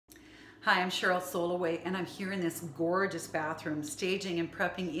Hi, I'm Cheryl Soleway, and I'm here in this gorgeous bathroom, staging and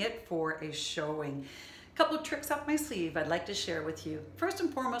prepping it for a showing. A couple of tricks up my sleeve I'd like to share with you. First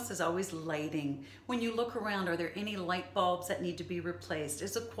and foremost is always lighting. When you look around, are there any light bulbs that need to be replaced?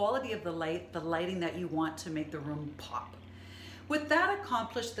 Is the quality of the lighting that you want to make the room pop? With that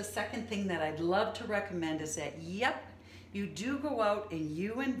accomplished, the second thing that I'd love to recommend is that, yep, you do go out and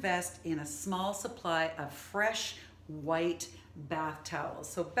you invest in a small supply of fresh white bath towels.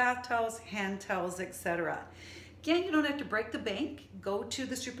 So bath towels, hand towels, etc. Again, you don't have to break the bank. Go to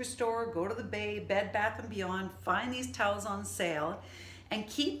the superstore, go to the Bay, Bed Bath & Beyond, find these towels on sale and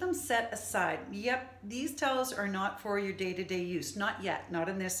keep them set aside. Yep, these towels are not for your day-to-day use. Not yet, not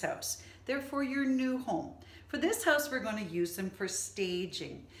in this house. They're for your new home. For this house, we're going to use them for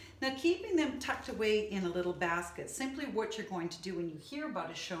staging. Now, keeping them tucked away in a little basket, simply what you're going to do when you hear about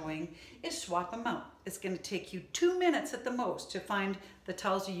a showing is swap them out. It's going to take you 2 minutes at the most to find the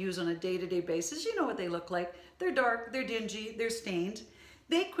towels you use on a day-to-day basis. You know what they look like. They're dark, they're dingy, they're stained.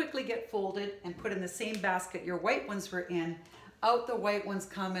 They quickly get folded and put in the same basket your white ones were in. Out the white ones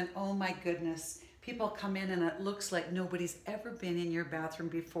come, and oh my goodness, people come in and it looks like nobody's ever been in your bathroom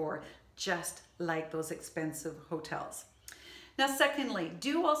before, just like those expensive hotels. Now, secondly,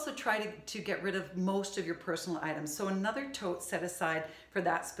 do also try to get rid of most of your personal items. So another tote set aside for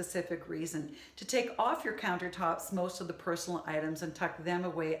that specific reason. To take off your countertops most of the personal items and tuck them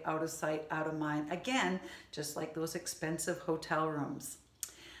away out of sight, out of mind. Again, just like those expensive hotel rooms.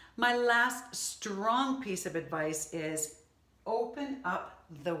 My last strong piece of advice is open up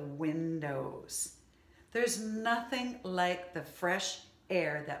the windows. There's nothing like the fresh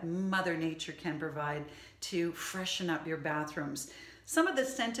air that Mother Nature can provide to freshen up your bathrooms. Some of the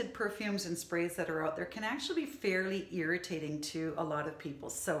scented perfumes and sprays that are out there can actually be fairly irritating to a lot of people.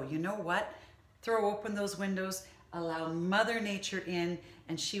 So you know what? Throw open those windows, allow Mother Nature in,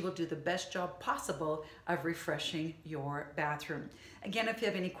 and she will do the best job possible of refreshing your bathroom. Again, if you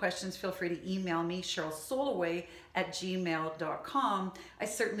have any questions, feel free to email me, CherylSoleway@gmail.com. I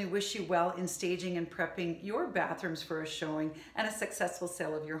certainly wish you well in staging and prepping your bathrooms for a showing and a successful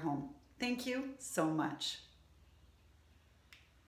sale of your home. Thank you so much.